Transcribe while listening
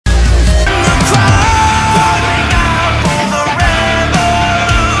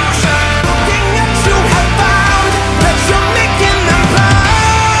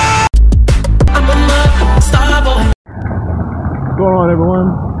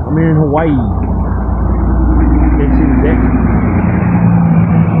Hawaii. Can't see the deck.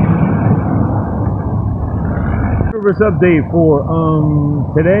 Universe update for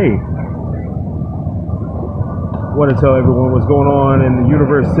today. Want to tell everyone what's going on in the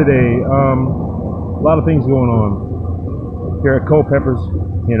universe today. A lot of things going on here at Culpeppers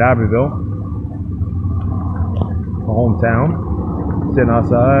in Abbeville, my hometown. Sitting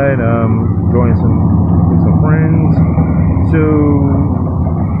outside, enjoying with some friends. So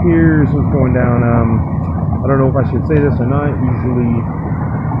here's what's going down. I don't know if I should say this or not. Usually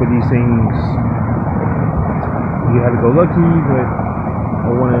for these things, you have to go lucky, but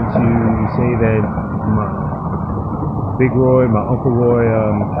I wanted to say that my Big Roy, my Uncle Roy,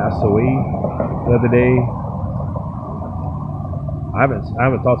 passed away the other day. I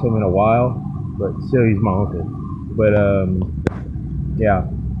haven't talked to him in a while, but still he's my uncle. But yeah,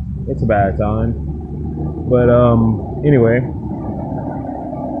 it's a bad time. But anyway,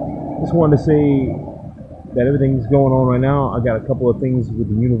 just wanted to say that everything's going on right now. I got a couple of things with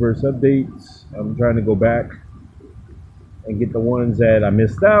the universe updates. I'm trying to go back and get the ones that I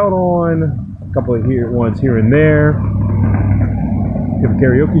missed out on. A couple of ones here and there. Different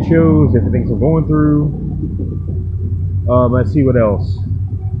karaoke shows, different things I'm going through. Let's see what else.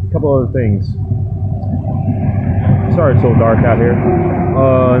 A couple other things. Sorry it's so dark out here.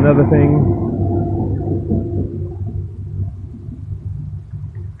 Another thing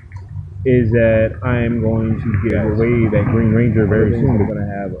is that I am going to give away that Green Ranger very soon. We're going to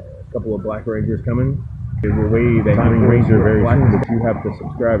have a couple of Black Rangers coming. Give away that Green Ranger very soon, but you have to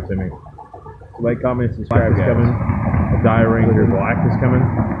subscribe to me. So like, comment, subscribe is coming. A Die Ranger Black is coming.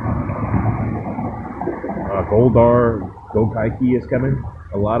 Goldar Gokaiki is coming.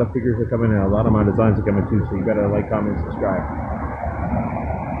 A lot of figures are coming, and a lot of my designs are coming too, so you better like, comment, subscribe.